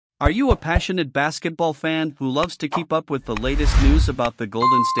Are you a passionate basketball fan who loves to keep up with the latest news about the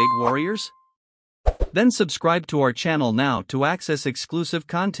Golden State Warriors? Then subscribe to our channel now to access exclusive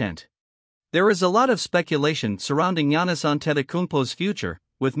content. There is a lot of speculation surrounding Giannis Antetokounmpo's future,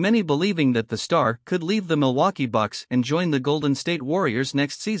 with many believing that the star could leave the Milwaukee Bucks and join the Golden State Warriors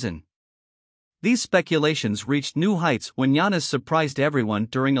next season. These speculations reached new heights when Giannis surprised everyone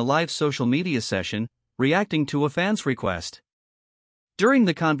during a live social media session, reacting to a fan's request. During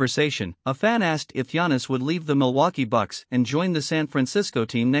the conversation, a fan asked if Giannis would leave the Milwaukee Bucks and join the San Francisco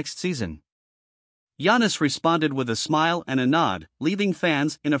team next season. Giannis responded with a smile and a nod, leaving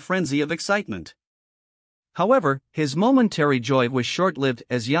fans in a frenzy of excitement. However, his momentary joy was short-lived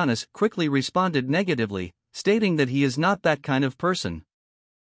as Giannis quickly responded negatively, stating that he is not that kind of person.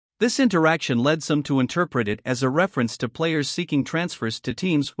 This interaction led some to interpret it as a reference to players seeking transfers to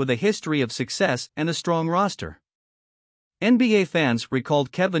teams with a history of success and a strong roster. NBA fans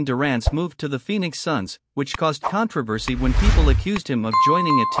recalled Kevin Durant's move to the Phoenix Suns, which caused controversy when people accused him of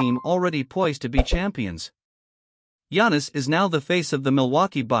joining a team already poised to be champions. Giannis is now the face of the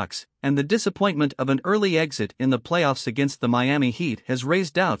Milwaukee Bucks, and the disappointment of an early exit in the playoffs against the Miami Heat has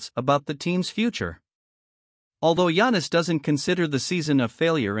raised doubts about the team's future. Although Giannis doesn't consider the season a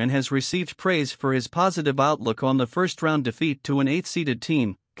failure and has received praise for his positive outlook on the first-round defeat to an 8th-seeded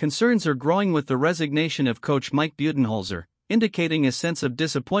team, concerns are growing with the resignation of coach Mike Budenholzer, indicating a sense of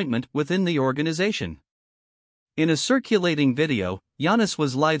disappointment within the organization. In a circulating video, Giannis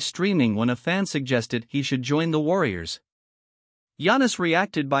was live streaming when a fan suggested he should join the Warriors. Giannis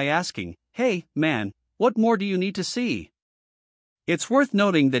reacted by asking, "Hey, man, what more do you need to see?" It's worth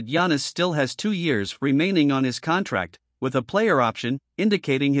noting that Giannis still has 2 years remaining on his contract, with a player option,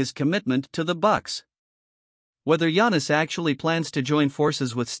 indicating his commitment to the Bucks. Whether Giannis actually plans to join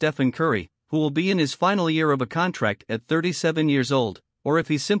forces with Stephen Curry, who will be in his final year of a contract at 37 years old, or if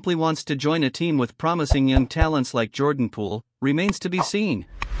he simply wants to join a team with promising young talents like Jordan Poole, remains to be seen.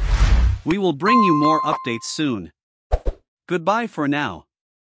 We will bring you more updates soon. Goodbye for now.